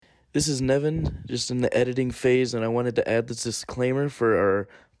This is Nevin, just in the editing phase, and I wanted to add this disclaimer for our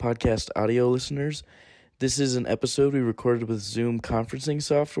podcast audio listeners. This is an episode we recorded with Zoom conferencing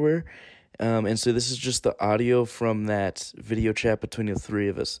software, and so this is just the audio from that video chat between the three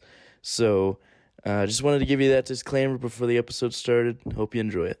of us. So I just wanted to give you that disclaimer before the episode started. Hope you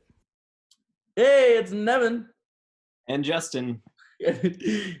enjoy it. Hey, it's Nevin. And Justin. And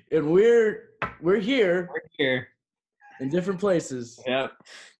we're here. We're here. In different places. Yep.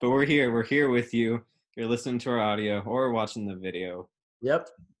 But we're here. We're here with you. You're listening to our audio or watching the video. Yep.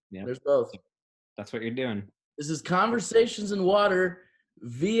 There's both. That's what you're doing. This is Conversations in Water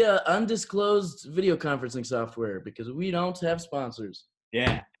via undisclosed video conferencing software because we don't have sponsors.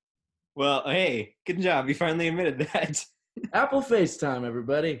 Yeah. Well, hey, good job. You finally admitted that. Apple FaceTime,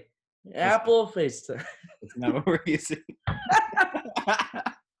 everybody. Apple FaceTime. That's not what we're using.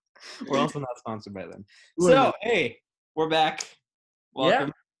 We're also not sponsored by them. So, hey, we're back.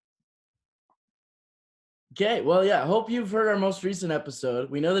 Welcome. Yeah. Okay, well, yeah, hope you've heard our most recent episode.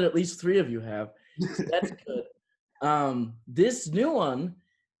 We know that at least 3 of you have. So that's good. This new one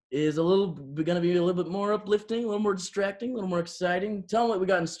is going to be a little bit more uplifting, a little more distracting, a little more exciting. Tell them what we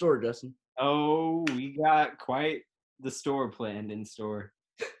got in store, Justin. Oh, we got quite the store planned in store.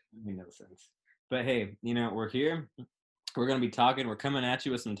 Makes no sense. But hey, we're here. We're going to be talking. We're coming at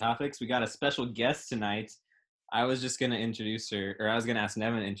you with some topics. We got a special guest tonight. I was just going to introduce her, or I was going to ask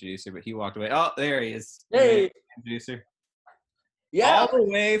Nevin to introduce her, but he walked away. Oh, there he is. Hey. Introduce her. Yeah. All the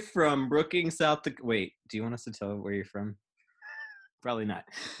way from Brookings, South Dakota. Wait, do you want us to tell where you're from? Probably not.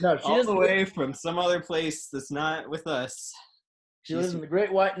 No, she all the way from some other place that's not with us. She lives in the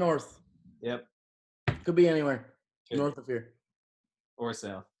Great White North. Yep. Could be anywhere north of here. Or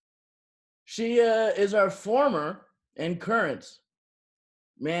south. She is our former and current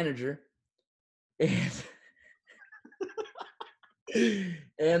manager.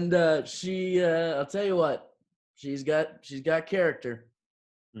 And she I'll tell you what, she's got character.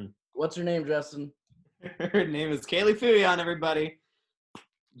 What's her name, Justin? Her name is Kaylee Fuyon, everybody.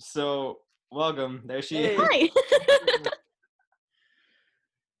 So welcome. There she is. Hi.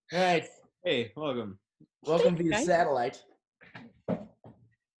 All right. Hey, welcome. Welcome via satellite.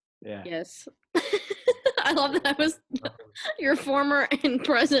 Yeah. Yes. I love that I was your former and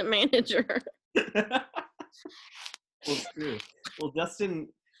present manager. Well, true. Well, Justin,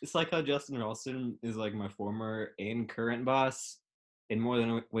 it's like how Justin Ralston is like my former and current boss in more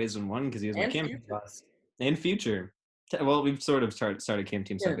than ways than one because he was my camp boss. And future. Well, we've sort of started camp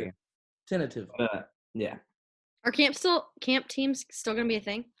team something. Tentative. Yeah. Are camp teams still gonna be a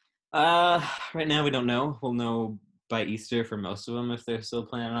thing? Right now we don't know. We'll know by Easter for most of them if they're still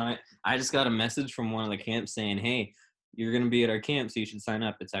planning on it. I just got a message from one of the camps saying, "Hey, you're gonna be at our camp, so you should sign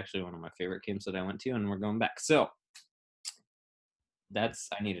up." It's actually one of my favorite camps that I went to, and we're going back. So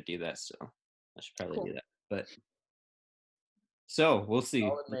I need to do that still. I should probably do that. But so we'll see.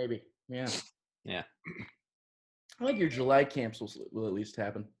 Maybe. Yeah. Yeah. I think your July camps will at least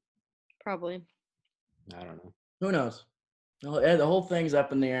happen. Probably. I don't know. Who knows? The whole thing's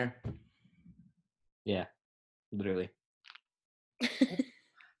up in the air. Yeah. Literally.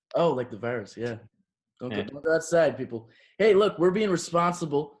 Oh, like the virus, yeah. Don't go outside, people. Hey, look, we're being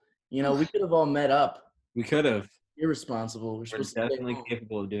responsible. We could have all met up. We could have. Irresponsible. We're definitely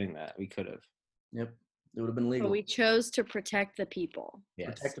capable of doing that. We could have. Yep. It would have been legal. But we chose to protect the people.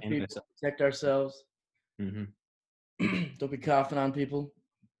 Yes. Protect the people. Protect ourselves. Mm-hmm. Don't be coughing on people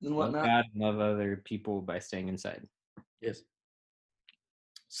and whatnot. Love God, love other people by staying inside. Yes.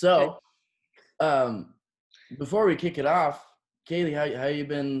 So, before we kick it off, Kaylee, how you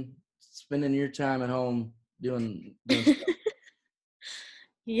been spending your time at home doing stuff?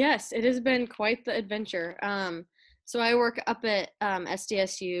 Yes, it has been quite the adventure. So I work up at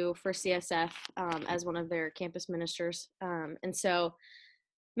SDSU for CSF as one of their campus ministers. And so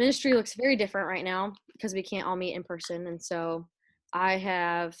ministry looks very different right now because we can't all meet in person. And so I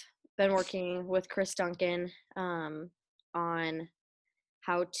have been working with Chris Duncan on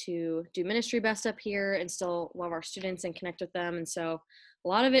how to do ministry best up here and still love our students and connect with them. And so a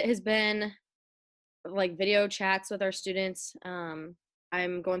lot of it has been like video chats with our students. I'm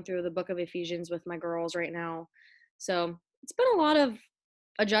going through the book of Ephesians with my girls right now. So it's been a lot of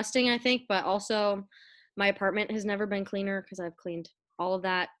adjusting, I think, but also my apartment has never been cleaner because I've cleaned all of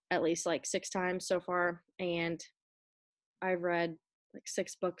that at least like 6 times so far. And I've read like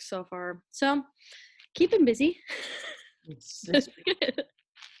 6 books so far. So keeping busy. I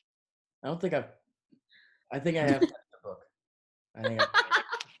think I have the book. I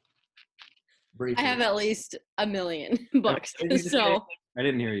have at least 1 million books. So I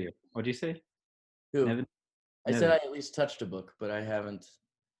didn't hear you. What'd you say? Who? Nevin? I said I at least touched a book, but I haven't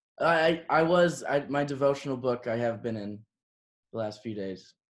My devotional book I have been in the last few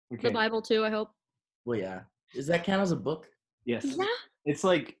days. Okay. The Bible too, I hope. Well, yeah. Does that count as a book? Yes. Yeah. It's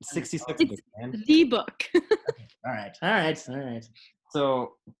like 66 It's books, man. the book. All right.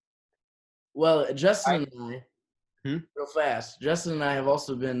 So, Well, Justin and I, Hmm? real fast, Justin and I have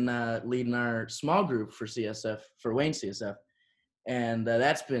also been leading our small group for CSF, for Wayne CSF. And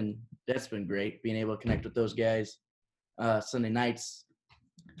that's been great, being able to connect with those guys Sunday nights.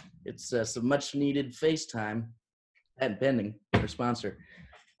 It's some much needed FaceTime. Patent pending, our sponsor.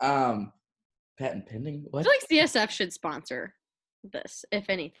 Patent pending? I What? feel like CSF should sponsor this,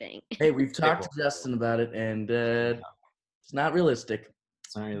 if anything. Hey, we've talked to Justin about it, and it's not realistic.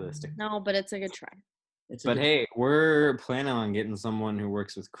 it's not realistic. No, but it's a good try. But hey, we're planning on getting someone who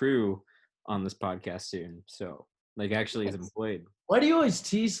works with Crew on this podcast soon. So, like, actually is employed. Why do you always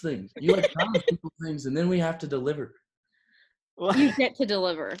tease things? You like promise people things, and then we have to deliver. You get to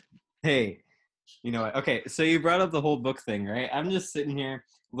deliver. Hey, you know what? Okay, so you brought up the whole book thing, right? I'm just sitting here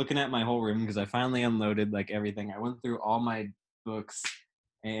looking at my whole room because I finally unloaded like everything. I went through all my books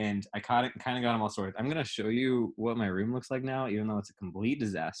and I kind of got them all sorted. I'm gonna show you what my room looks like now, even though it's a complete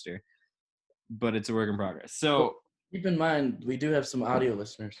disaster. But it's a work in progress. So keep in mind, we do have some audio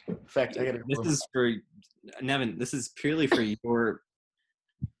listeners. In fact, I got to. This is for Nevin. This is purely for your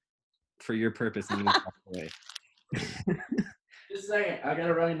purpose. And you walk away. Just a second, I got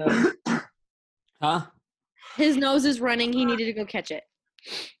to run nose. Huh? His nose is running. He needed to go catch it.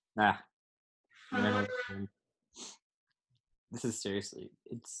 Nah. This is seriously.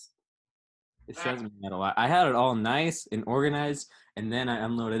 It shows me that a lot. I had it all nice and organized, and then I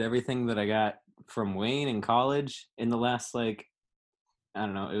unloaded everything that I got from Wayne in college in the last, like, I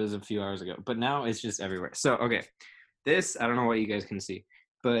don't know, it was a few hours ago. But now it's just everywhere. So, okay. This, I don't know what you guys can see.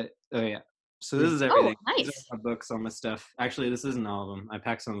 But, oh, yeah. So this is everything. Oh, nice. These are my books, all my stuff. Actually, this isn't all of them. I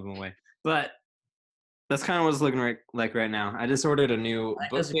packed some of them away. But that's kind of what it's looking like right now. I just ordered a new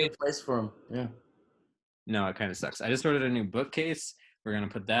That's a bookcase. good place for him. Yeah. No, it kind of sucks. I just ordered a new bookcase. We're going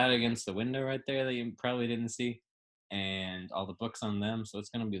to put that against the window right there that you probably didn't see. And all the books on them. So it's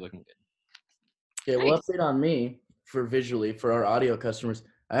going to be looking good. Okay, well, Nice. update on me for visually for our audio customers.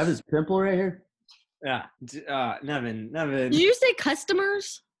 I have this pimple right here. Yeah. Nevin. Did you say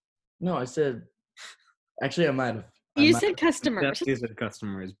customers? No, I said. Actually, I might have. You said customers. Definitely said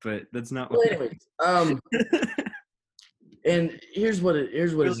customers, but that's not Well, what. anyways, and here's what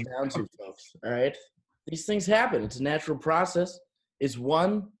it's down to, folks. All right, these things happen. It's a natural process. It's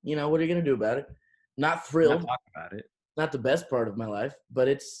one. What are you gonna do about it? Not thrilled. Talk about it. Not the best part of my life, but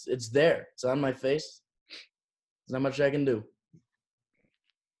it's there. It's on my face. There's not much I can do.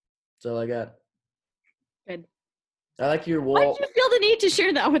 That's all I got. Good. I like your Why wall. did you feel the need to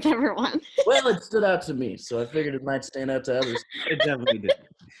share that with everyone? Well, it stood out to me, so I figured it might stand out to others. It definitely did.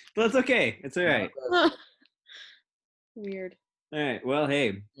 But it's okay. It's all right. Weird. All right. Well,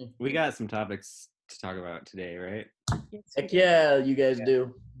 hey, we got some topics to talk about today, right? Yes, we Heck do. yeah, you guys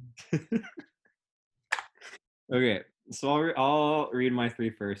do. Okay. So I'll read my 3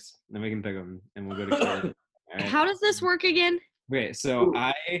 first, then we can pick them, and we'll go to Claire. All right. How does this work again? Okay. So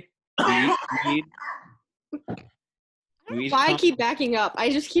we Why I keep backing up? I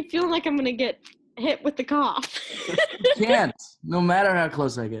just keep feeling like I'm gonna get hit with the cough. Can't. No matter how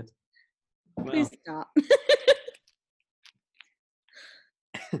close I get. Please stop.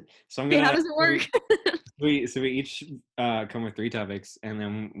 So I'm Okay, gonna. how does it work? We each come with 3 topics, and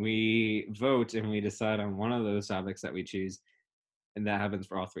then we vote and we decide on one of those topics that we choose, and that happens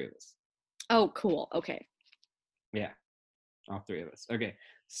for all 3 of us. Oh, cool. Okay. Yeah, all 3 of us. Okay,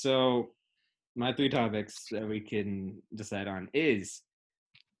 so my 3 topics that we can decide on is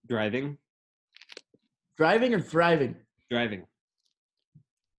driving. Driving or thriving? Driving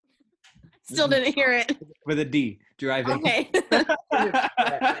Still didn't hear it. with a D. Driving. Okay.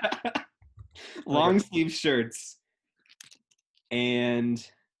 Long sleeve shirts and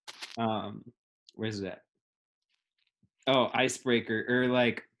where's that? Oh, icebreaker, or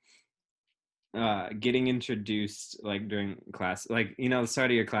like getting introduced like during class, like the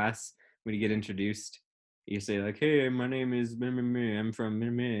start of your class when you get introduced, you say like, hey, my name is I'm from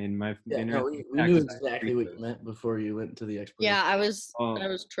and my Yeah, no, we knew exactly what you meant before you went to the explanation. Yeah, I was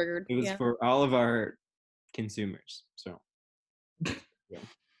triggered. It was Yeah. for all of our consumers. So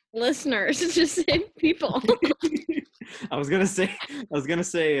Listeners, just say people. I was gonna say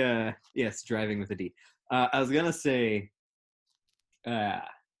yes, driving with a D. I was gonna say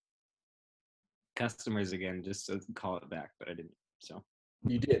customers again, just to call it back, but I didn't. So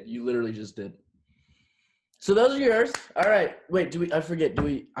You did. You literally just did. So those are yours. All right. Wait,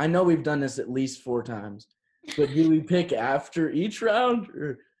 I know we've done this at least 4 times, but do we pick after each round?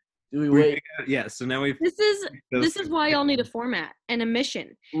 Or Do we wait? Yeah. So now we've. This those is why y'all need a format and a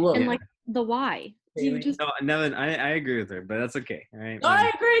mission Look, and like the why. You Haley. just No, Nevin, I agree with her, but that's okay. All right. No,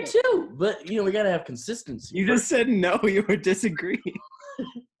 I agree too, but we gotta have consistency. You just said no. You were disagreeing.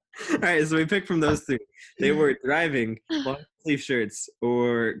 All right, so we picked from those three. They were driving, long sleeve shirts,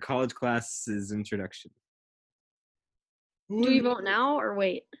 or college classes introduction. do we vote now or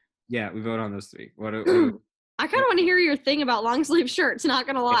wait? Yeah, we vote on those three. What I kind of want to hear your thing about long sleeve shirts. Not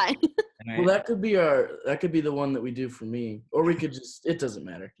gonna lie. Well, that could be the one that we do for me, or we could just. It doesn't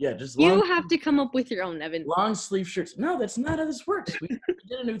matter. Yeah, just You have to come up with your own, Evan. long sleeve shirts. No, that's not how this works. We did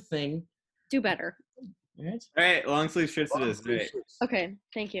a new thing. Do better. Right? All right, long sleeve shirts it Long is. sleeve Right. shirts. Okay,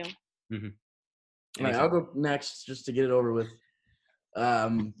 thank you. All right, I'll go next just to get it over with.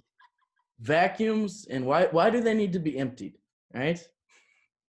 Vacuums and why do they need to be emptied? Right?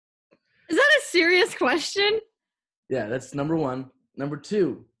 Is that a serious question? Yeah, that's number one. Number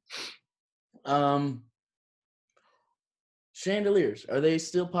two, chandeliers. Are they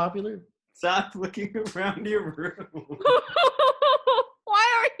still popular? Stop looking around your room.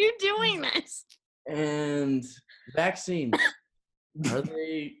 Why are you doing this? And vaccines. Are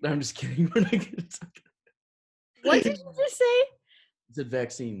they? No, I'm just kidding. We're not gonna talk. What did you just say? I said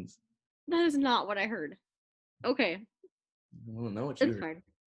vaccines. That is not what I heard. Okay, I don't know what you that's heard.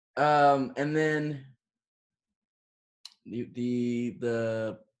 fine. And then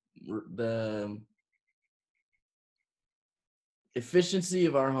the efficiency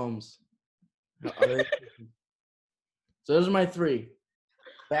of our homes. Are they efficient? So those are my three.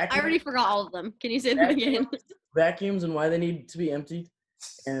 I already forgot all of them. Can you say them again? Vacuums and why they need to be emptied,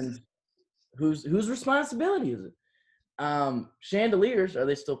 and whose responsibility is it? Chandeliers, are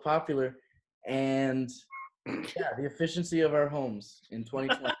they still popular? And yeah, the efficiency of our homes in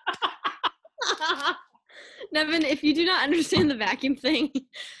 2020. Nevin, if you do not understand the vacuum thing,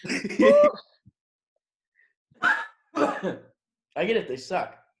 I get it, they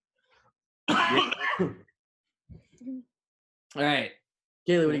suck. All right.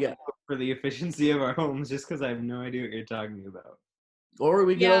 Kaylee, what do you got? For the efficiency of our homes, just because I have no idea what you're talking about. Or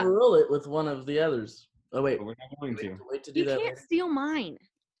we can Yeah. overrule it with one of the others. Oh wait, But we're not going to. wait to do you that. can't steal mine.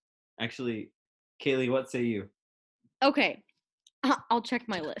 Actually, Kaylee, what say you? Okay, I'll check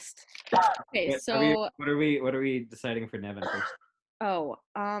my list. Okay, What so are we deciding for Nevin first? I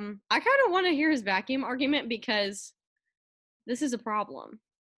kind of want to hear his vacuum argument because this is a problem.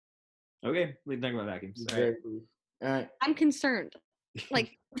 Okay, we can talk about vacuums. All right. Very brief. All right. I'm concerned.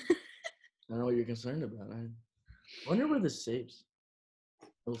 Like, I don't know what you're concerned about. I wonder where this saves.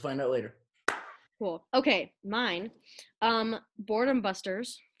 We'll find out later. cool. Okay, mine. Boredom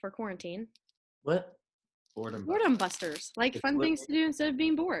busters for quarantine. What? Boredom busters, like It's fun what- things to do instead of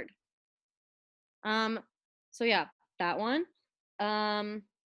being bored. So yeah, that one.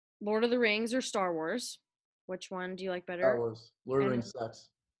 Lord of the Rings or Star Wars. Which one do you like Star better? Wars. Lord of the And- Rings sucks.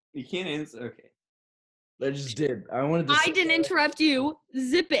 You can't answer. Okay. I just did. I wanted to. I say didn't that. interrupt you.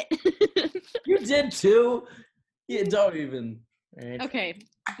 Zip it. You did too. Yeah, don't even. Right. Okay,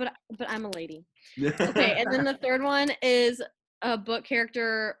 but I'm a lady. Okay, and then the third one is a book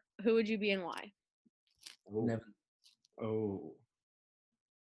character. Who would you be and why? Never. Oh.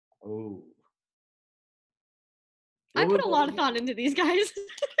 I What put would a lot that of be? thought into these guys.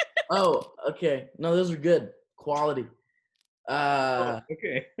 Oh, okay. No, those are good. Quality.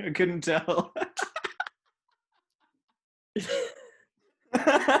 Okay, I couldn't tell.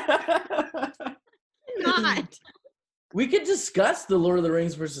 Not. We could discuss the Lord of the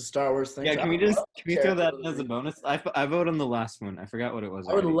Rings versus Star Wars thing. Yeah, can we throw that as a bonus? I vote on the last one. I forgot what it was.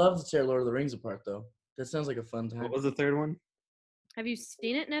 I would already. love to tear Lord of the Rings apart, though. That sounds like a fun time. What was the third one? Have you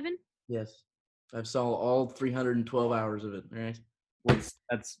seen it, Nevin? Yes, I've saw all 312 hours of it. Right?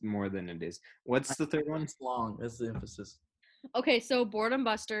 That's more than it is. What's the third one? It's long. That's the emphasis. Okay, so boredom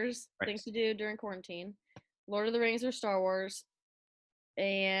busters, Right. things to do during quarantine. Lord of the Rings or Star Wars.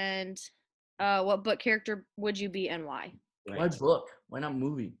 And what book character would you be and why? Why book? Why not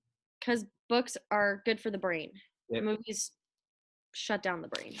movie? Because books are good for the brain. Yep. Movies shut down the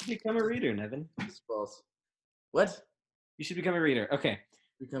brain. Become a reader, Nevin. It's false. What? You should become a reader. Okay,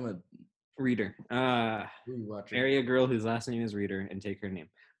 Become a reader. movie watcher. Marry a girl whose last name is Reader and take her name.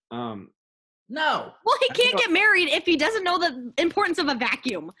 No. Well, he can't get married if he doesn't know the importance of a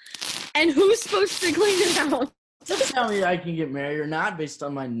vacuum. And who's supposed to clean it out? Don't tell me I can get married or not based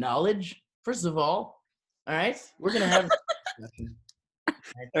on my knowledge. First of all right, we're gonna have.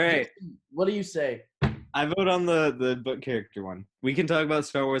 All right, What do you say? I vote on the book character one. We can talk about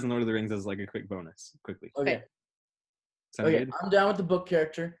Star Wars and Lord of the Rings as like a quick bonus, quickly. Okay. Sound Okay. good? I'm down with the book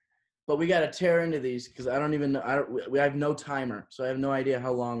character, but we got to tear into these because I don't even know. We have no timer, so I have no idea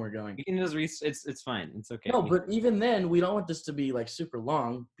how long we're going. You can just it's fine. It's okay. No, but even then, we don't want this to be like super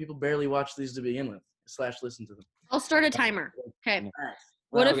long. People barely watch these to begin with / listen to them. I'll start a timer. Okay. All right.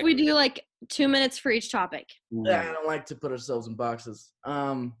 What Well, if we do like 2 minutes for each topic? I don't like to put ourselves in boxes.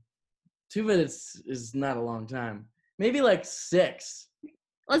 2 minutes is not a long time. Maybe like 6.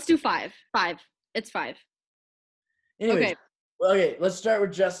 Let's do 5. 5. It's 5. Anyways, Okay. Okay, let's start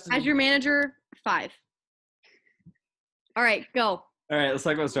with Justin. As your manager, 5. All right, go. All right, let's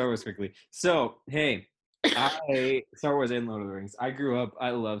talk about Star Wars quickly. So, hey, Star Wars and Lord of the Rings. I grew up. I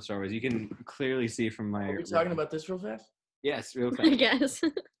love Star Wars. You can clearly see from my. Are we talking about this real fast? Yes, real I fast. guess.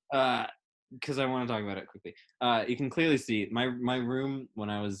 Because I want to talk about it quickly. You can clearly see my room when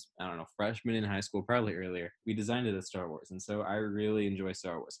I was, I don't know, freshman in high school, probably earlier. We designed it as Star Wars, and so I really enjoy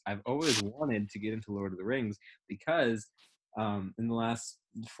Star Wars. I've always wanted to get into Lord of the Rings because in the last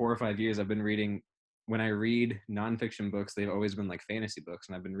 4 or 5 years, I've been reading. When I read nonfiction books, they've always been like fantasy books,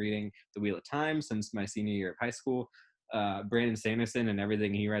 and I've been reading The Wheel of Time since my senior year of high school. Brandon Sanderson and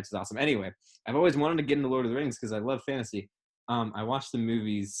everything he writes is awesome. Anyway, I've always wanted to get into Lord of the Rings because I love fantasy. I watched the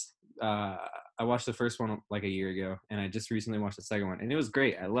movies. I watched the first one like a year ago, and I just recently watched the second one, and it was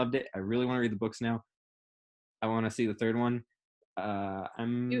great. I loved it. I really want to read the books now. I want to see the third one.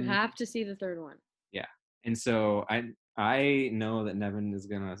 You have to see the third one. Yeah, and so I know that Nevin is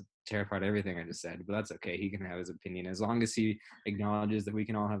gonna tear apart everything I just said, but that's okay. He can have his opinion as long as he acknowledges that we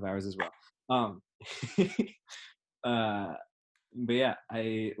can all have ours as well. But yeah,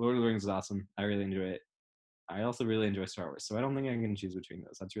 Lord of the Rings is awesome. I really enjoy it. I also really enjoy Star Wars, so I don't think I can choose between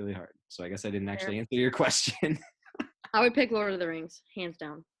those. That's really hard. So I guess I didn't actually answer your question. I would pick Lord of the Rings, hands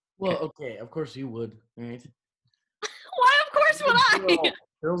down. Well, okay, of course you would, right? Why? Of course would I?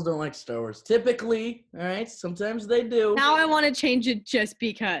 Girls don't like Star Wars. Typically, all right? Sometimes they do. Now I want to change it just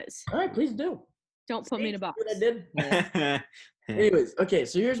because. All right, please do. Don't put me in a box. What I did. Anyways, okay,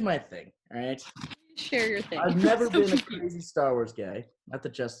 so here's my thing, all right? Share your thing. I've never So been a confused. crazy Star Wars guy. Not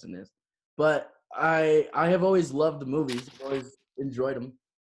that Justin is. But I have always loved the movies. I've always enjoyed them.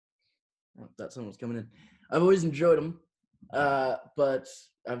 Oh, that someone was coming in. I've always enjoyed them. But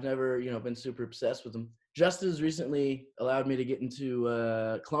I've never, been super obsessed with them. Justin has recently allowed me to get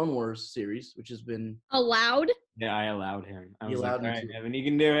into Clone Wars series, which has been Allowed? Yeah, I allowed him. I He was like, allowed all me right, to. Nevin, you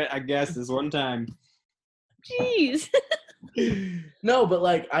can do it. I guess this one time. Jeez. No, but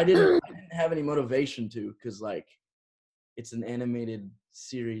like I didn't have any motivation to, because like it's an animated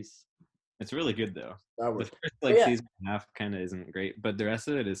series. It's really good though. Star The Wars. first Yeah. season and a half kind of isn't great, but the rest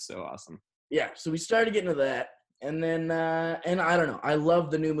of it is so awesome. Yeah, so we started getting to that, and then and I don't know. I love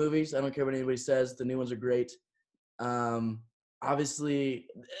the new movies. I don't care what anybody says. The new ones are great. Obviously,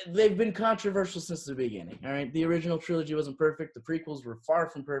 they've been controversial since the beginning. All right, the original trilogy wasn't perfect. The prequels were far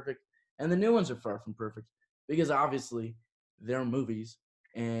from perfect, and the new ones are far from perfect because obviously they're movies,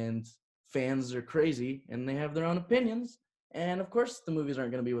 and fans are crazy, and they have their own opinions. And of course, the movies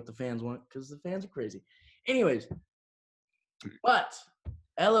aren't going to be what the fans want because the fans are crazy. Anyways, but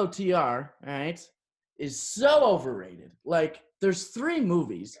LOTR, all right, is so overrated. Like, there's 3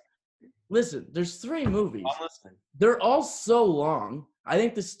 movies. Listen, there's 3 movies. I'm listening. They're all so long. I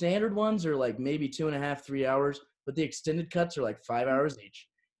think the standard ones are like maybe 2.5, 3 hours, but the extended cuts are like 5 hours each.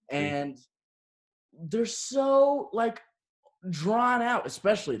 And they're so like drawn out,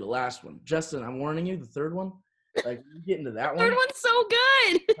 especially the last one. Justin, I'm warning you, the third one, like you get into that one. Third one's so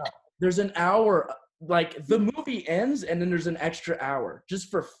good. There's an hour, like the movie ends and then there's an extra hour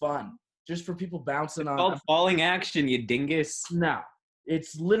just for fun, just for people bouncing on. Called falling action, you dingus. No,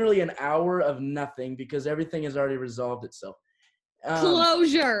 it's literally an hour of nothing because everything has already resolved itself.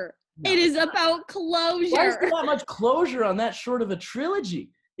 Closure. No. It is about Why is closure. there that much closure on that short of a trilogy?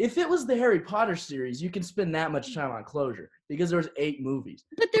 If it was the Harry Potter series, you can spend that much time on closure because there's 8 movies.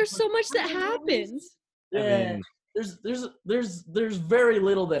 But there's so much that happens. Yeah, there's very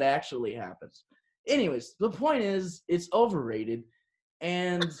little that actually happens. Anyways, the point is it's overrated,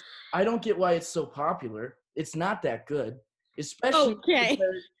 and I don't get why it's so popular. It's not that good, especially Okay.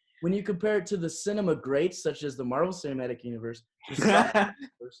 when you compare it to the cinema greats such as the Marvel Cinematic Universe, the Star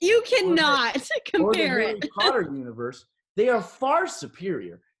Wars universe, You cannot or the compare Harry it. Potter universe. They are far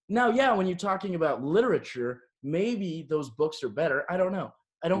superior. Now, yeah, when you're talking about literature, maybe those books are better. I don't know.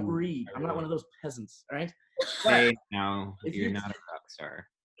 I don't read. I'm not one of those peasants, all right? Hey, now If you're you- not a rock star.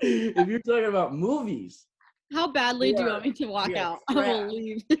 If you're talking about movies, How badly do you Yeah. want me to walk Yeah, out? I will trash.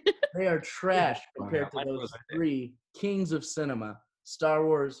 leave. they are trash Oh, compared yeah, to mine those was right there. 3 kings of cinema: Star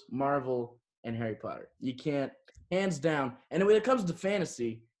Wars, Marvel, and Harry Potter. You can't, hands down. And when it comes to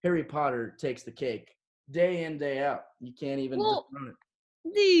fantasy, Harry Potter takes the cake day in, day out. You can't even Well, dethrone it.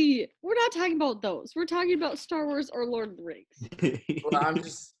 We're not talking about those. We're talking about Star Wars or Lord of the Rings. Well, I'm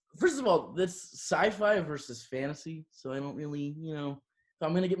just first of all, that's sci-fi versus fantasy, so I don't really, if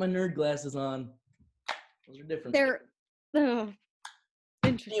I'm gonna get my nerd glasses on, those are different. They're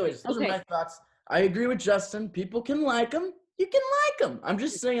interesting. Anyways, those are Okay. my thoughts. I agree with Justin. People can like them. You can like them. I'm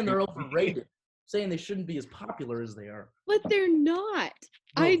just saying they're overrated. Saying they shouldn't be as popular as they are. But they're not.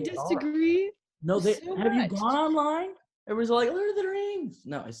 No, I they are. disagree. No, they so have you much. gone online? Everybody's like, Lord of the Rings.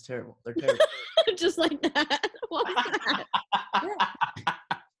 No, it's terrible. They're terrible. Just like that. What was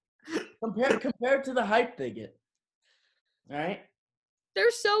that? Compared to the hype they get. All right.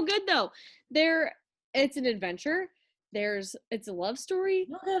 They're so good though. It's an adventure. It's a love story.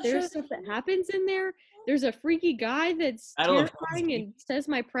 No, that's There's right. stuff that happens in there. There's a freaky guy that's I don't know. terrifying and says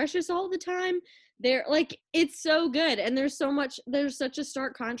my precious all the time. It's so good. And there's such a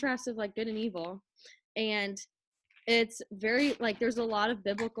stark contrast of like good and evil. And it's very there's a lot of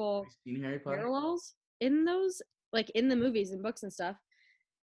biblical Have you seen Harry Potter? parallels in those, like in the movies and books and stuff.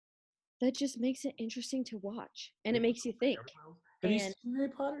 That just makes it interesting to watch. And it makes you think. Have you And seen Harry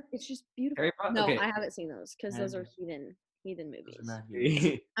Potter? it's just beautiful. Harry Potter? No, Okay. I haven't seen those because those are Haven't. heathen Those movies. are not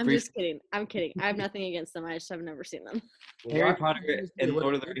huge. I'm just kidding. I'm kidding. I have nothing against them. I just have never seen them. Harry Potter and What-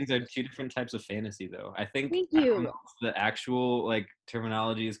 Lord of the Rings are two different types of fantasy, though. I think Thank I don't you. know if the actual like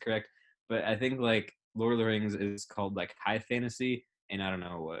terminology is correct, but I think like Lord of the Rings is called like high fantasy, and I don't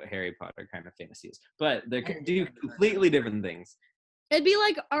know what Harry Potter kind of fantasy is, but they do completely different things. It'd be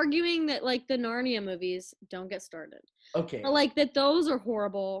like arguing that like the Narnia movies don't get started. Okay. But like that those are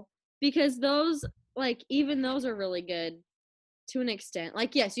horrible because those even those are really good to an extent.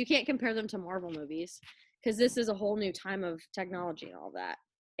 Like yes, you can't compare them to Marvel movies because this is a whole new time of technology and all that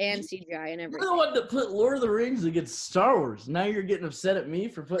and CGI and You're everything. the one that put Lord of the Rings against Star Wars. Now you're getting upset at me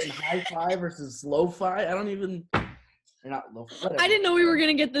for putting hi-fi versus lo-fi. I don't even. They're not lo-fi. I didn't know we were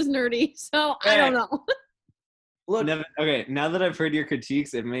gonna get this nerdy, so I don't know. Look, Never, okay, now that I've heard your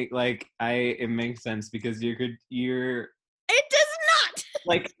critiques, it makes sense because you're It does not.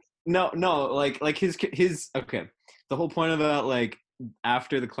 like like his okay. The whole point about like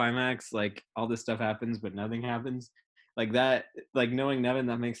after the climax, like all this stuff happens but nothing happens. Like that, like knowing Nevin,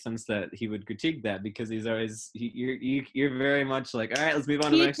 that makes sense that he would critique that because he's always you're very much like, all right, let's move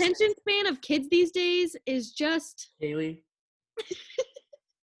on to The the next. attention span of kids these days is just Haley.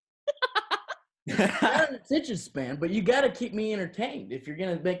 Not an attention span, but you got to keep me entertained. If you're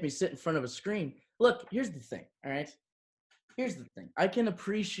gonna make me sit in front of a screen, look. Here's the thing. All right. Here's the thing. I can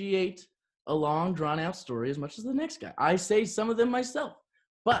appreciate a long, drawn-out story as much as the next guy. I say some of them myself,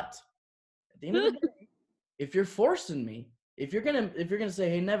 but at the end of the day, if you're forcing me, if you're gonna say,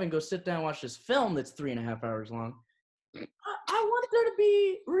 "Hey, Nevin, go sit down and watch this film that's 3.5 hours long," I want there to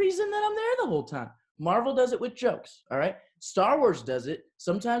be reason that I'm there the whole time. Marvel does it with jokes, all right? Star Wars does it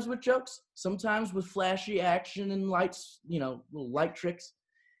sometimes with jokes, sometimes with flashy action and lights, little light tricks.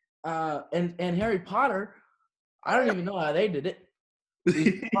 And Harry Potter, I don't even know how they did it.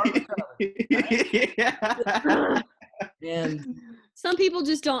 And some people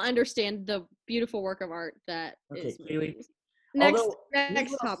just don't understand the beautiful work of art that Okay, is Haley. movies. Next Although, next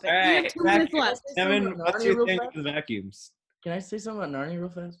here's what I'll topic. say. We have 2 minutes Alright, left. Nevin, what's your Narnia real thing fast? with the vacuums? Can I say something about Narnia real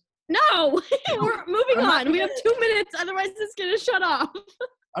fast? No, we're moving I'm not on. We have 2 minutes, otherwise it's gonna shut off.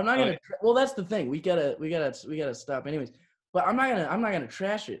 I'm not gonna. Well, that's the thing. We gotta stop. Anyways, but I'm not gonna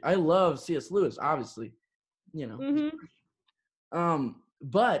trash it. I love C.S. Lewis, obviously.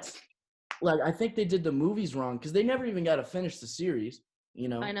 But like I think they did the movies wrong because they never even got to finish the series.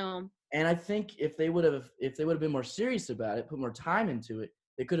 I know. And I think if they would have been more serious about it, put more time into it,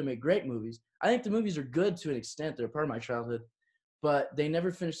 they could have made great movies. I think the movies are good to an extent. They're part of my childhood, but they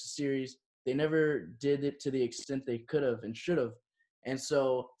never finished the series. They never did it to the extent they could have and should have. And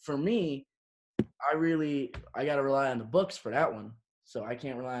so for me, I got to rely on the books for that one. So I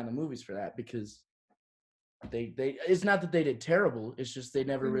can't rely on the movies for that because they it's not that they did terrible. It's just they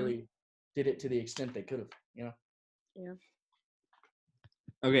never really did it to the extent they could have, Yeah.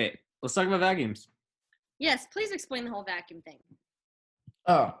 Okay, let's talk about vacuums. Yes, please explain the whole vacuum thing.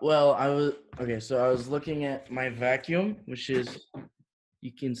 Oh, well, so I was looking at my vacuum, which is,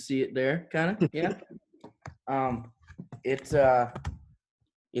 you can see it there, kind of, yeah.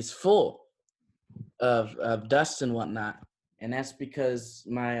 It's full of dust and whatnot, and that's because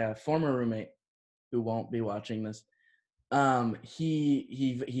my former roommate, who won't be watching this, he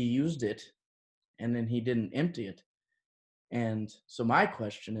used it, and then he didn't empty it. And so my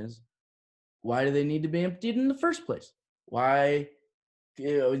question is, why do they need to be emptied in the first place? Why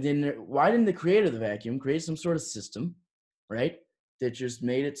didn't the creator of the vacuum create some sort of system, right, that just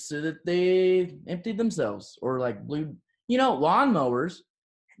made it so that they emptied themselves, or like blew, lawnmowers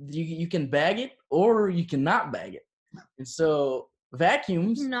you can bag it or you cannot bag it. And so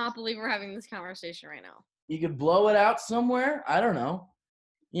vacuums, I do not believe we're having this conversation right now. you could blow it out somewhere. I don't know.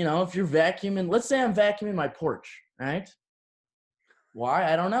 You know, if you're vacuuming, let's say I'm vacuuming my porch, right?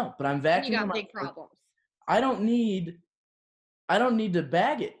 Why? I don't know. But I'm Then you vacuuming got my big porch. problems. I don't need to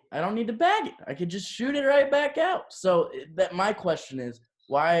bag it. I don't need to bag it. I could just shoot it right back out. So that my question is,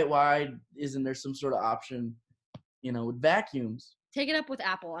 why isn't there some sort of option, you know, with vacuums? Take it up with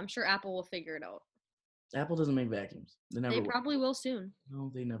Apple. I'm sure Apple will figure it out. Apple doesn't make vacuums. They never They will. probably will soon.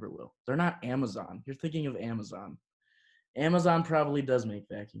 No, they never will. They're not Amazon. You're thinking of Amazon. Amazon probably does make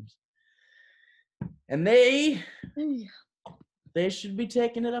vacuums. And they should be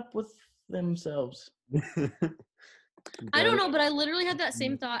taking it up with themselves. I don't know, but I literally had that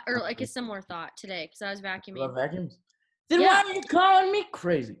same thought, or like a similar thought today, because I was vacuuming. About vacuums? Then Yeah. why are you calling me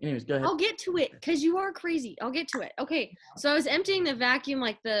crazy? Anyways, go ahead. I'll get to it, because you are crazy. I'll get to it. Okay, so I was emptying the vacuum,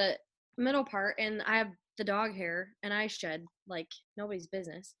 like the middle part, and I have the dog hair, and I shed like nobody's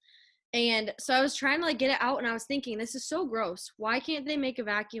business. And so I was trying to like get it out, and I was thinking, this is so gross. Why can't they make a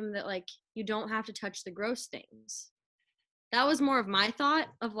vacuum that like you don't have to touch the gross things? That was more of my thought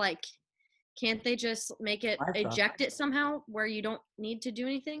of like, can't they just make it eject it somehow where you don't need to do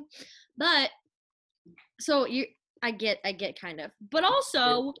anything? But so I get kind of, but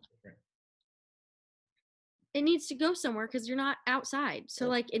also it needs to go somewhere because you're not outside. So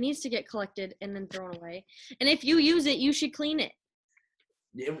like it needs to get collected and then thrown away. And if you use it, you should clean it.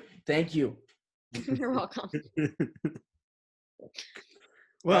 Thank you. You're welcome.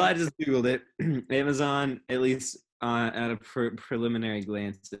 Well, I just Googled it. Amazon, at least at a preliminary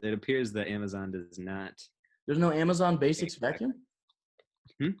glance, it appears that Amazon does not. There's no Amazon Basics vacuum?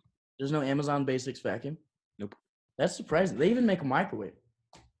 Hmm? There's no Amazon Basics vacuum? Nope. That's surprising. They even make a microwave.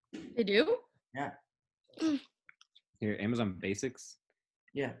 They do? Yeah. Here, Amazon Basics.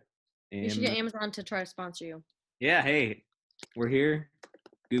 Yeah. You should get Amazon to try to sponsor you. Yeah, hey, we're here.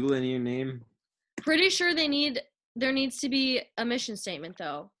 Google in your name. Pretty sure there needs to be a mission statement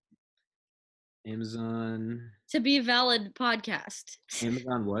though. Amazon. To be a valid podcast.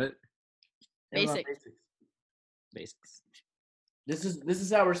 Amazon what? Amazon Basics. Basics. This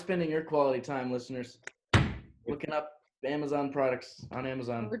is how we're spending your quality time, listeners. Looking up Amazon products on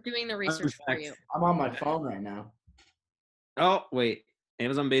Amazon. We're doing the research for you. I'm on my phone right now. Oh, wait.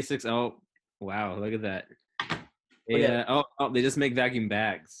 Amazon Basics. Oh, wow. Look at that. Yeah. Oh, they just make vacuum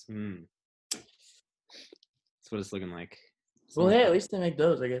bags. That's what it's looking like. Well, hey, at least they make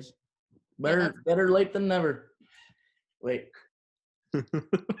those, I guess. Better late than never. Wait. All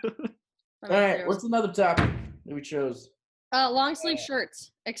right. What's another topic that we chose? Long sleeve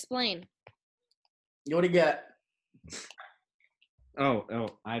shirts. Explain. What do you got? Oh,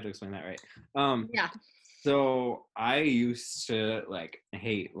 I have to explain that, right? Yeah. So I used to like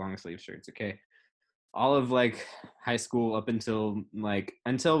hate long sleeve shirts. Okay, all of like high school up until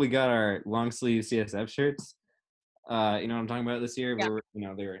we got our long sleeve CSF shirts. You know what I'm talking about this year? Yeah.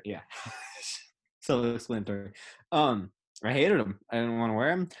 They were self-explanatory. I hated them. I didn't want to wear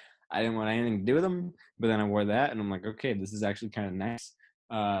them. I didn't want anything to do with them. But then I wore that, and I'm like, okay, this is actually kind of nice.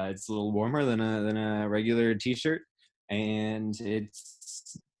 It's a little warmer than a regular t-shirt, and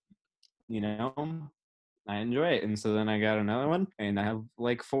it's, you know, I enjoy it. And so then I got another one, and I have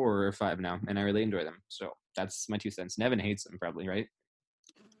like 4 or 5 now, and I really enjoy them. So that's my 2 cents. Nevin hates them probably, right?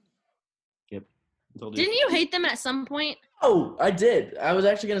 Yep. Didn't you hate them at some point? Oh, I did. I was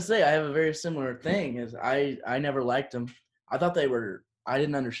actually gonna say I have a very similar thing. Is I never liked them. I thought I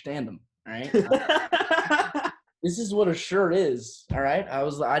didn't understand them. All right. This is what a shirt is. All right.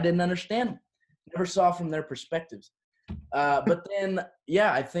 I didn't understand them. Never saw from their perspectives. But then,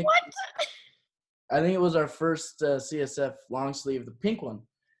 yeah, I think it was our first CSF long sleeve, the pink one,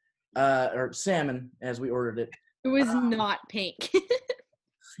 or salmon as we ordered it. It was not pink.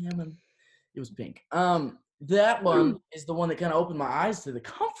 Salmon. It was pink. That one is the one that kind of opened my eyes to the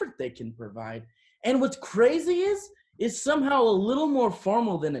comfort they can provide. And what's crazy is somehow a little more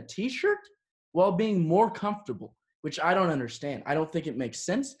formal than a t-shirt while being more comfortable, which I don't understand. I don't think it makes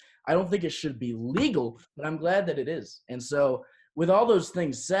sense. I don't think it should be legal, but I'm glad that it is. And so with all those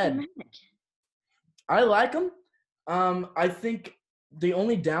things said, I like them. I think the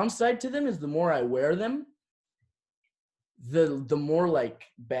only downside to them is the more I wear them, the more like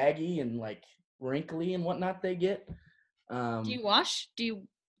baggy and like wrinkly and whatnot they get. Do you wash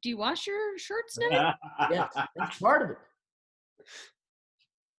your shirts, Nevin? Yeah, that's part of it.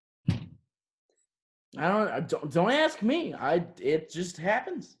 Don't ask me. It just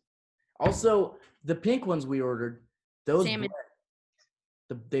happens. Also, the pink ones we ordered, those Salmon.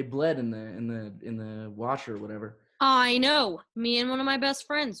 they bled in the washer or whatever. I know. Me and one of my best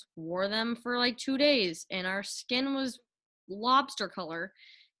friends wore them for like 2 days, and our skin was lobster color.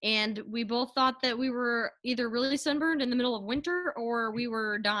 And we both thought that we were either really sunburned in the middle of winter or we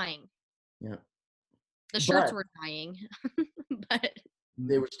were dying. Yeah. The shirts But were dying, but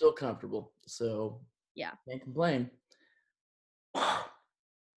they were still comfortable, so yeah, can't complain.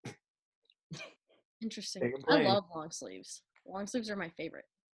 interesting. Can't I complain. love long sleeves. Long sleeves are my favorite.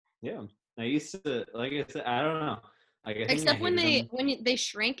 Yeah, I used to, like I said, I don't know. Like I think I Except when hated they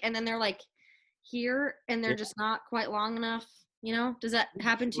shrink and then they're like here and they're Yeah. just not quite long enough. You know, does that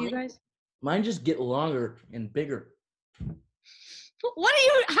happen to you guys? Mine just get longer and bigger.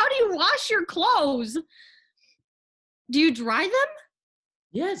 How do you wash your clothes? Do you dry them?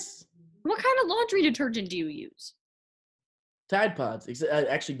 Yes. What kind of laundry detergent do you use? Tide Pods.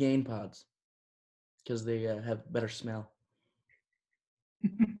 Actually, Gain Pods. Because they have better smell.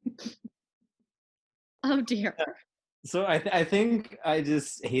 Oh dear. So I think I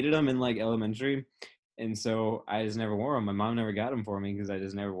just hated them in like elementary, and so I just never wore them. My mom never got them for me because I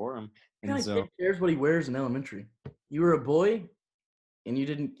just never wore them. What kind And of so kid cares what he wears in elementary? You were a boy, and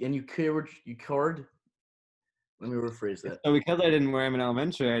you cared. Let me rephrase that. So because I didn't wear them in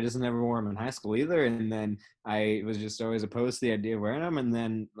elementary, I just never wore them in high school either. And then I was just always opposed to the idea of wearing them. And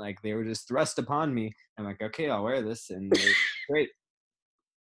then like they were just thrust upon me. I'm like, okay, I'll wear this, and they're great.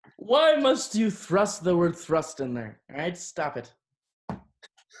 Why must you thrust the word thrust in there? All right, stop it.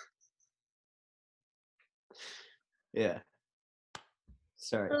 Yeah.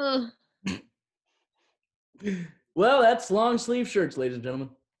 Sorry. Ugh. Well, that's long sleeve shirts, ladies and gentlemen.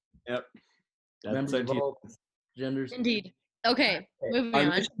 Yep. Members That's of all genders. Indeed. Okay, moving our on.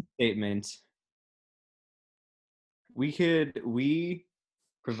 mission statement. We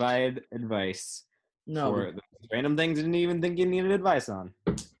provide advice No, for the random things you didn't even think you needed advice on.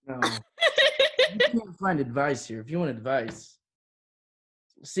 no. You can't find advice here. If you want advice,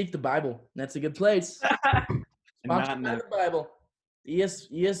 seek the Bible. That's a good place. And Sponsored not by in the Bible.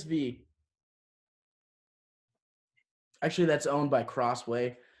 ESV. Actually, that's owned by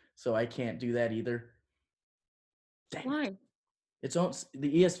Crossway, so I can't do that either. Dang. Why? It's owned.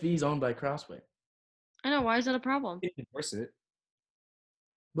 The ESV is owned by Crossway. I know. Why is that a problem? we can enforce it.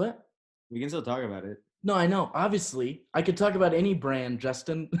 What? We can still talk about it. No, I know. Obviously, I could talk about any brand,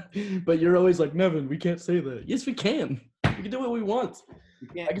 Justin, but you're always like, Nevin, we can't say that. Yes, we can. We can do what we want.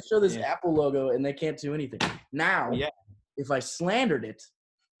 We I can't. can show this Yeah. Apple logo, and they can't do anything. Now, Yeah. if I slandered it,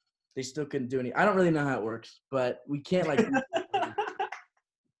 they still couldn't do anything. I don't really know how it works, but we can't like.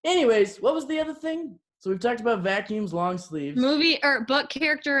 Anyways, what was the other thing? So we've talked about vacuums, long sleeves. Movie or book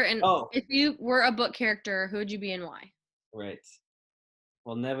character, and Oh. if you were a book character, who would you be and why? Right.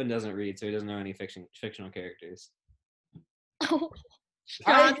 Well, Nevin doesn't read, so he doesn't know any fictional characters. Oh,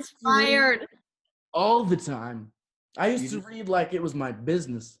 I shots used to read fired. all the time. I used to You- read like it was my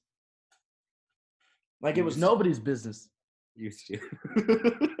business. Like it You was used to. nobody's business. Used to.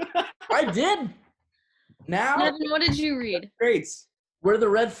 I did. Now, Nevin, what did you read? Great. Where the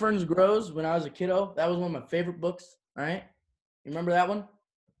Red Ferns Grows, when I was a kiddo, that was one of my favorite books. All right. You remember that one?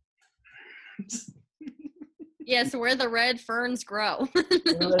 Yes, where the red ferns grow. Where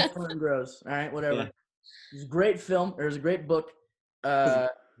the Red Fern Grows. All right, whatever. Yeah. It was a great film. It was a great book.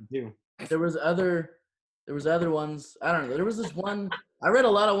 Do. There was other ones. I don't know. There was this one. I read a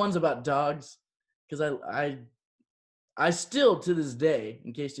lot of ones about dogs because I still to this day,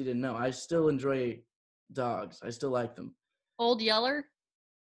 in case you didn't know, I still enjoy dogs. I still like them. Old Yeller.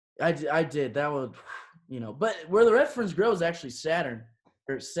 I did. That would, But where the Red Ferns Grow is actually sadder.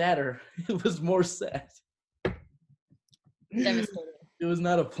 It was more sad. Devastating. It was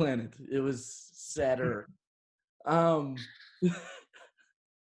not a planet. It was sadder. But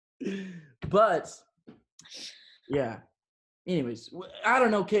yeah. Anyways, I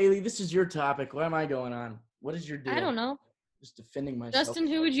don't know, Kaylee. This is your topic. What am I going on? What is your deal? I don't know. Just defending myself. Justin,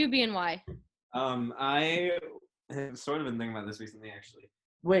 who would you be and why? I have sort of been thinking about this recently, actually.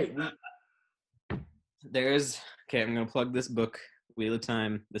 Wait. Okay, I'm gonna plug this book, Wheel of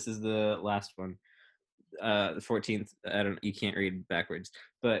Time. This is the last one. The 14th. You can't read backwards,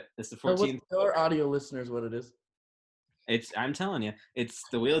 but it's the 14th. Tell our audio listeners what it is. I'm telling you, it's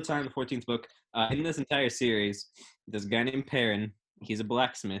the Wheel of Time, the 14th book. In this entire series, there's a guy named Perrin. He's a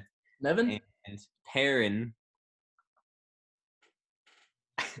blacksmith, Nevin? and Perrin,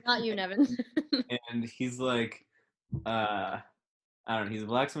 Not you, Nevin. and he's like, I don't know. He's a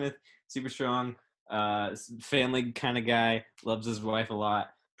blacksmith, super strong, family kind of guy. Loves his wife a lot.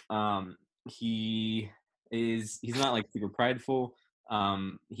 He's not like super prideful.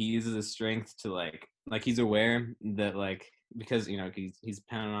 He uses his strength to like he's aware that like because he's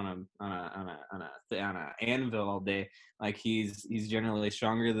pounding on a anvil all day. Like he's generally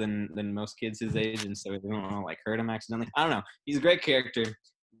stronger than most kids his age, and so they don't want to like hurt him accidentally. I don't know. He's a great character.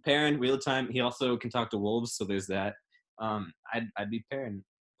 Perrin, Wheel of Time. He also can talk to wolves, so there's that. I'd be Perrin.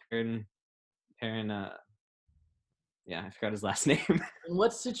 Yeah, I forgot his last name. In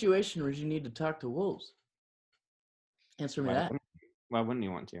what situation would you need to talk to wolves? Answer me that. Why wouldn't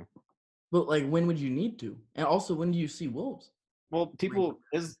you want to? But like, when would you need to? And also, when do you see wolves? Well, people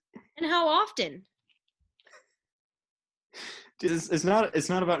is. And how often? It's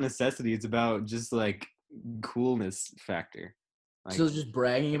not about necessity. It's about just like coolness factor. Like, so just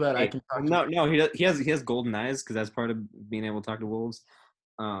bragging about I can talk. No, he has golden eyes because that's part of being able to talk to wolves.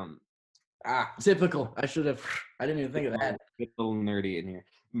 Typical. I didn't even think of that. It's a little nerdy in here,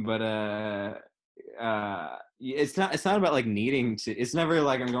 but it's not about like needing to. It's never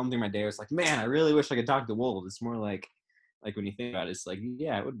like I'm going through my day. It's like, man, I really wish I could talk to wolves. It's more like when you think about it, it's like,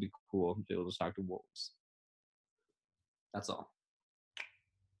 yeah, it would be cool to be able to talk to wolves. That's all.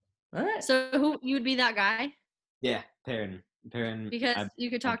 All right. So who you would be that guy? Yeah, Perrin. Because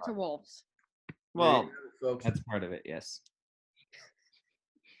you could talk to wolves. Well, that's part of it. Yes.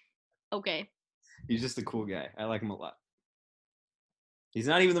 Okay. He's just a cool guy. I like him a lot. He's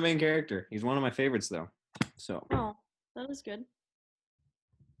not even the main character. He's one of my favorites, though. So. Oh, that is good.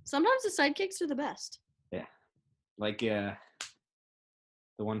 Sometimes the sidekicks are the best. Yeah, like the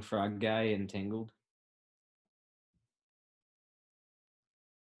one frog guy in Tangled.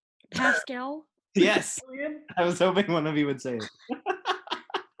 Pascal. Yes, I was hoping one of you would say it.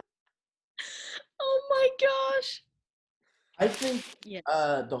 Oh my gosh. I think Yes.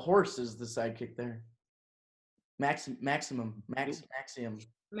 the horse is the sidekick there. Maximus. Maximus.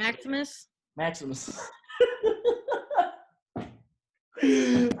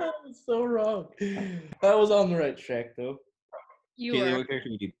 That was so wrong. That was on the right track, though. You Kaylee, are. what character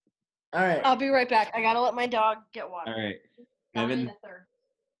would you? All right. I'll be right back. I gotta let my dog get water. All right, I'll be Evan. the third.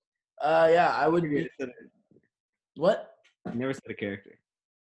 Yeah, I would be. What? I never said a character.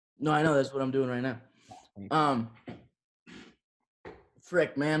 No, I know that's what I'm doing right now.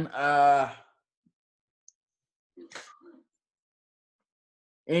 Frick, man.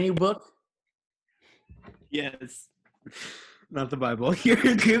 Any book? Yes. Not the Bible. You're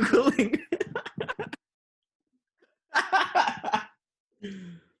Googling. Give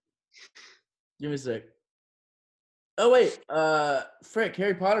me a sec. Oh wait, frick,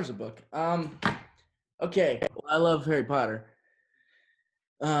 Harry Potter's a book. Okay, well, I love Harry Potter.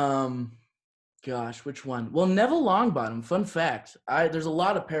 Gosh, which one? Well, Neville Longbottom. Fun fact: there's a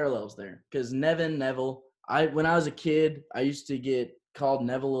lot of parallels there because Neville. When I was a kid, I used to get called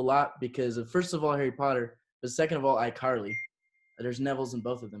Neville a lot because of, first of all, Harry Potter, but second of all, iCarly. There's Nevilles in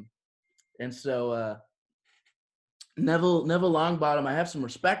both of them, and so Neville Longbottom. I have some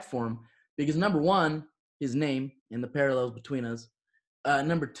respect for him because number one, his name and the parallels between us.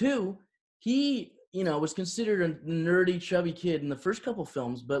 Number two, he was considered a nerdy, chubby kid in the first couple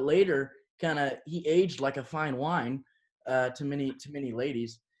films, but later he aged like a fine wine to many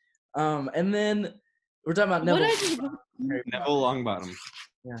ladies. And then we're talking about Neville. Neville Longbottom.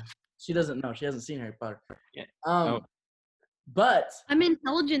 Yeah, she doesn't know. She hasn't seen Harry Potter. Yeah. But I'm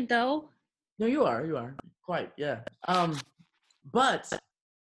intelligent though. no, you are quite, yeah. But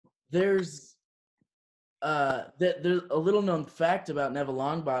there's there's a little known fact about Neville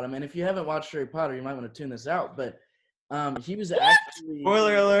Longbottom, and if you haven't watched Harry Potter, you might want to tune this out. But he was actually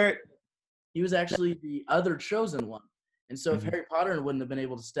Spoiler alert. He was actually the other chosen one, and so if Harry Potter wouldn't have been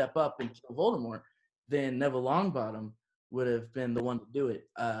able to step up and kill Voldemort, then Neville Longbottom would have been the one to do it,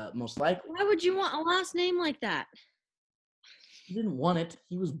 most likely. Why would you want a last name like that? He didn't want it.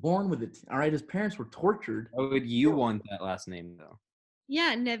 He was born with it. All right, his parents were tortured. Why would you want that last name though?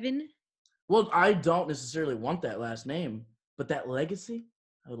 Yeah, Nevin. Well, I don't necessarily want that last name, but that legacy,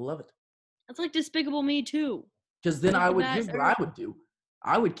 I would love it. That's like Despicable Me too. Because then I would, Here's here's what I would do.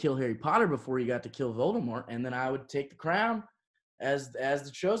 I would kill Harry Potter before he got to kill Voldemort, and then I would take the crown as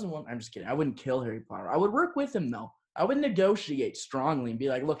the chosen one. I'm just kidding. I wouldn't kill Harry Potter. I would work with him, though. I would negotiate strongly and be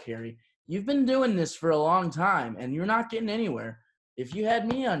like, look, Harry, you've been doing this for a long time, and you're not getting anywhere. If you had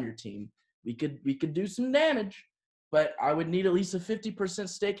me on your team, we could do some damage. But I would need at least a 50%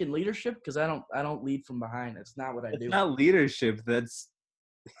 stake in leadership because I don't lead from behind. That's not what I do. It's not leadership. That's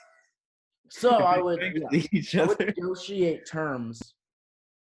so I would each I other. would negotiate terms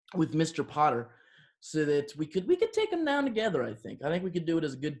with Mr. Potter so that we could take him down together. I think we could do it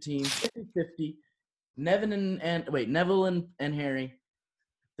as a good team, 50-50. Neville and Harry,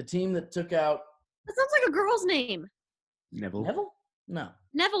 the team that took out. That sounds like a girl's name. Neville. Neville? No.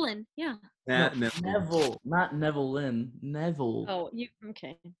 Nevelin, yeah. No, No. Neville, not Nevelyn. Neville. Oh, you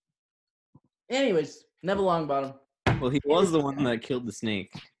okay? Anyways, Neville Longbottom. Well, he was the one that killed the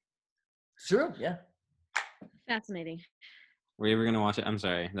snake. True, yeah. Fascinating. Were you ever gonna watch it? I'm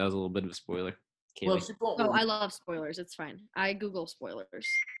sorry, that was a little bit of a spoiler. Well, Kaylee. she won't Oh, really- I love spoilers. It's fine. I Google spoilers.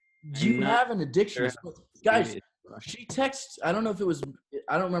 you I'm not have an addiction. to sure spoilers. Guys, how- she texts, I don't know if it was,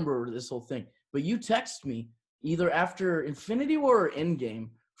 I don't remember this whole thing, but you text me either after Infinity War or Endgame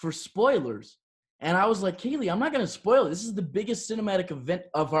for spoilers. And I was like, Kaylee, I'm not going to spoil it. This is the biggest cinematic event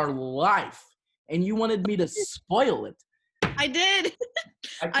of our life. And you wanted me to spoil it. I did.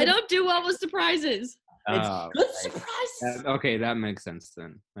 I couldn't- don't do well with surprises. It's Oh, good right. surprises. Okay, that makes sense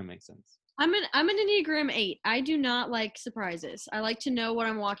then. That makes sense. I'm an Enneagram 8. I do not like surprises. I like to know what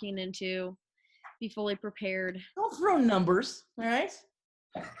I'm walking into, be fully prepared. Don't throw numbers, all right?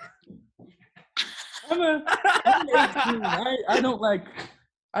 I'm an 18. I don't like.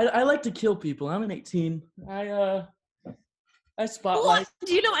 I like to kill people. I'm an 18. I spotlight.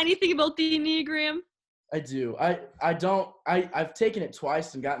 Do you know anything about the Enneagram? I do. I don't. I've taken it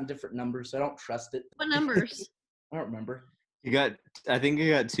twice and gotten different numbers. So I don't trust it. What numbers? I don't remember. I think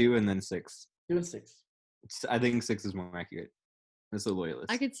you got 2 and then 6. 2 and 6. I think 6 is more accurate. That's a loyalist.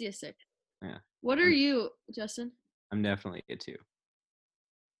 I could see a 6. Yeah. What are you, Justin? I'm definitely a 2.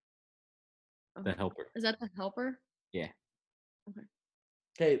 The Okay. helper. Is that the helper? Yeah.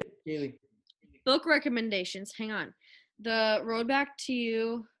 Okay, Kaylee. Book recommendations. Hang on. The Road Back to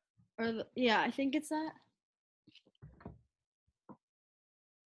You, I think it's that.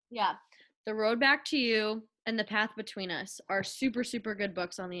 Yeah. The Road Back to You and The Path Between Us are super, super good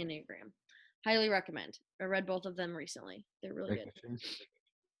books on the Enneagram. Highly recommend. I read both of them recently. They're really good.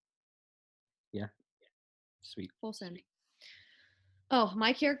 Yeah. Sweet. Full send. Oh,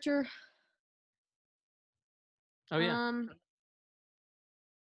 my character. Oh yeah. I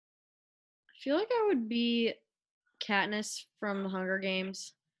feel like I would be Katniss from the Hunger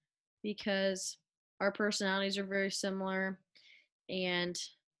Games because our personalities are very similar, and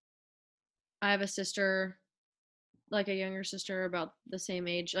I have a sister, like a younger sister, about the same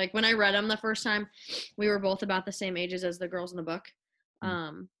age. Like when I read them the first time, we were both about the same ages as the girls in the book,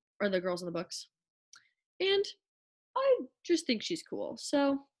 or the girls in the books, and I just think she's cool.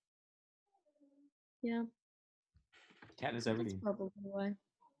 So, yeah, Katniss that's Everdeen. probably why.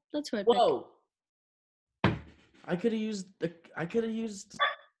 That's who I'd pick. Whoa. I could have used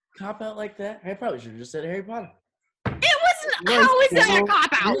cop out like that. I probably should have just said Harry Potter. It wasn't. How is that a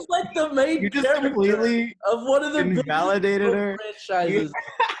cop out? He's like the main You just character completely of one of the biggest invalidated book her. franchises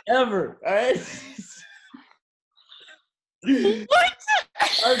ever. All right. What?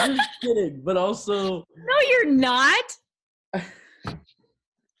 I'm just kidding, but also No, you're not.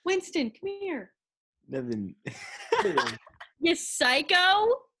 Winston, come here. Nevin. You psycho.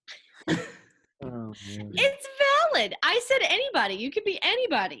 Oh, man. It's valid. I said anybody. You could be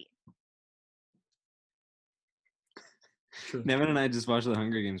anybody. Nevin and I just watched the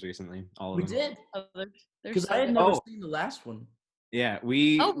Hunger Games recently. All of we them. did Oh, they're because so I had good. never Oh. seen the last one. Yeah,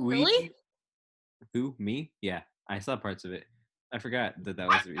 we. Oh, really? Who? Me? Yeah, I saw parts of it. I forgot that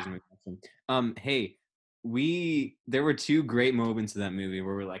was the reason we watched them. Hey, there were 2 great moments in that movie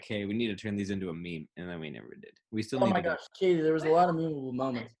where we're like, hey, we need to turn these into a meme, and then we never did. We still Oh need my to gosh, Katie, there was a lot of memeable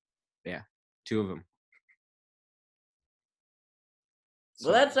moments. 2 of them.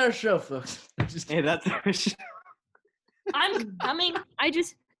 Well, that's our show, folks. Just Hey, that's our show. I'm coming. I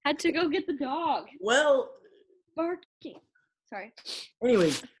just had to go get the dog. well, Barking. Sorry.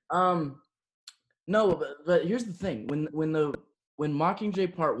 anyways, no, but here's the thing: when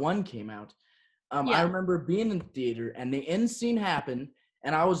Mockingjay Part 1 came out, I Yeah. remember being in the theater and the end scene happened,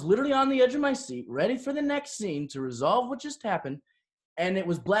 and I was literally on the edge of my seat, ready for the next scene to resolve what just happened, and it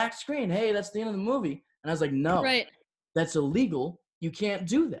was black screen. Hey, that's the end of the movie, and I was like, no, Right. that's illegal. You can't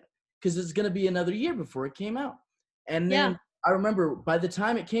do that because it's going to be another year before it came out. And then Yeah. I remember by the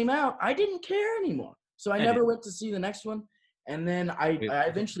time it came out, I didn't care anymore. So I I never didn't. went to see the next one. And then I Wait.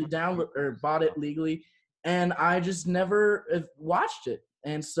 eventually bought it legally, and I just never watched it.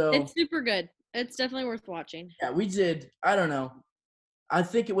 And so It's super good. It's definitely worth watching. yeah, we did. I don't know. I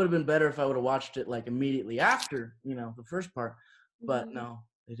think it would have been better if I would have watched it like immediately after, the first part. But Mhm. no,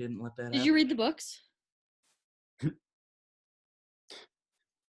 they didn't let that Did happen. you read the books?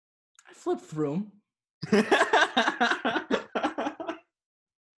 I flipped through them.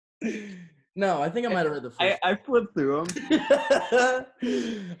 No, I think I might have read the first. I flipped through them. Yeah,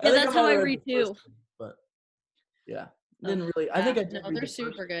 that's how I read too. But yeah, didn't really. I think I did. No, read they're the first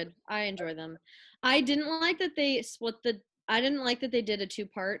super good. I enjoy them. I didn't like that they split the. I didn't like that they did a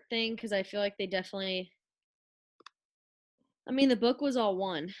 2-part thing because I feel like they definitely. I mean, the book was all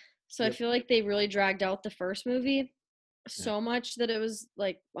one. So I Yep. feel like they really dragged out the first movie so much that it was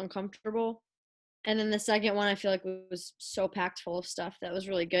like uncomfortable. And then the second one I feel like was so packed full of stuff that was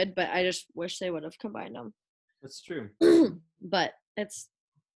really good, but I just wish they would have combined That's true. them. But it's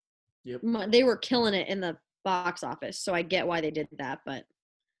Yep. they were killing it in the box office, so I get why they did that, but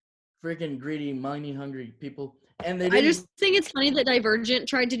Freaking greedy, money hungry people. And they I didn't. just think it's funny that Divergent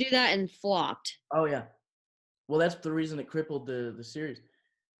tried to do that and flopped. Oh yeah. Well, that's the reason it crippled the series.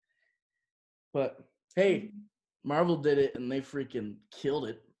 But hey, Marvel did it and they freaking killed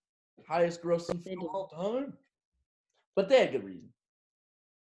it. Highest grossing They film did. of all time. But they had good reason.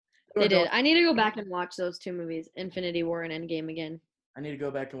 They did. I need to go back and watch those two movies, Infinity War and Endgame again. I need to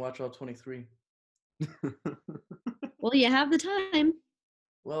go back and watch all 23. Well, you have the time.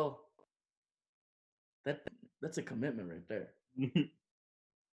 Well, that's a commitment right there. Do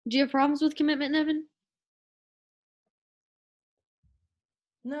you have problems with commitment, Nevin?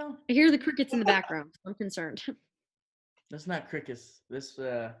 No, I hear the crickets in the background. I'm concerned. that's not crickets. This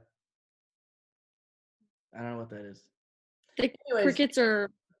I don't know what that is. The Anyways. crickets are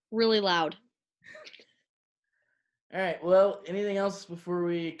really loud. All right. Well, anything else before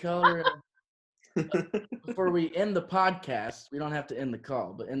we call her? Before we end the podcast, we don't have to end the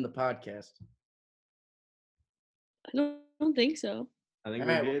call, but end the podcast. I don't think so. I think All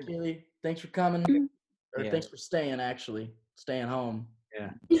we're right, well, good. Keely, thanks for coming, or Yeah. thanks for staying. Actually, staying home.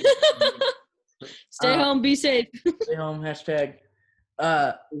 Yeah. Stay home, be safe. Stay home. Hashtag.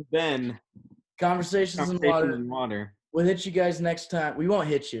 Ben. Conversations in Water. We'll hit you guys next time. We won't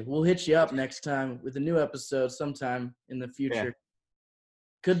hit you. We'll hit you up next time with a new episode sometime in the future. Yeah.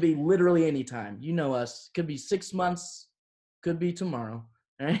 Could be literally any time. You know us. Could be 6 months. Could be tomorrow.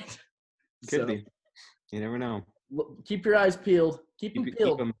 All right. Could be. You never know. Keep your eyes peeled. Keep them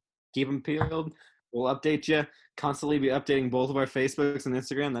peeled. Keep them peeled. We'll update you. Constantly be updating both of our Facebooks and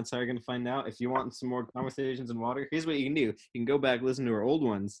Instagram. That's how you're going to find out. If you want some more Conversations in Water, here's what you can do. You can go back, listen to our old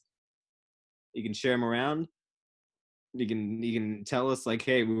ones. You can share them around. You can tell us, like,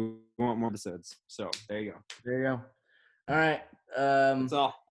 hey, we want more episodes. So there you go. There you go. All right. That's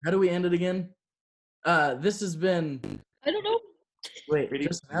all. How do we end it again? This has been. I don't know. Wait.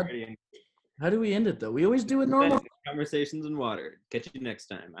 How do we end it though? We always do it normal. Conversations in Water. Catch you next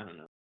time. I don't know.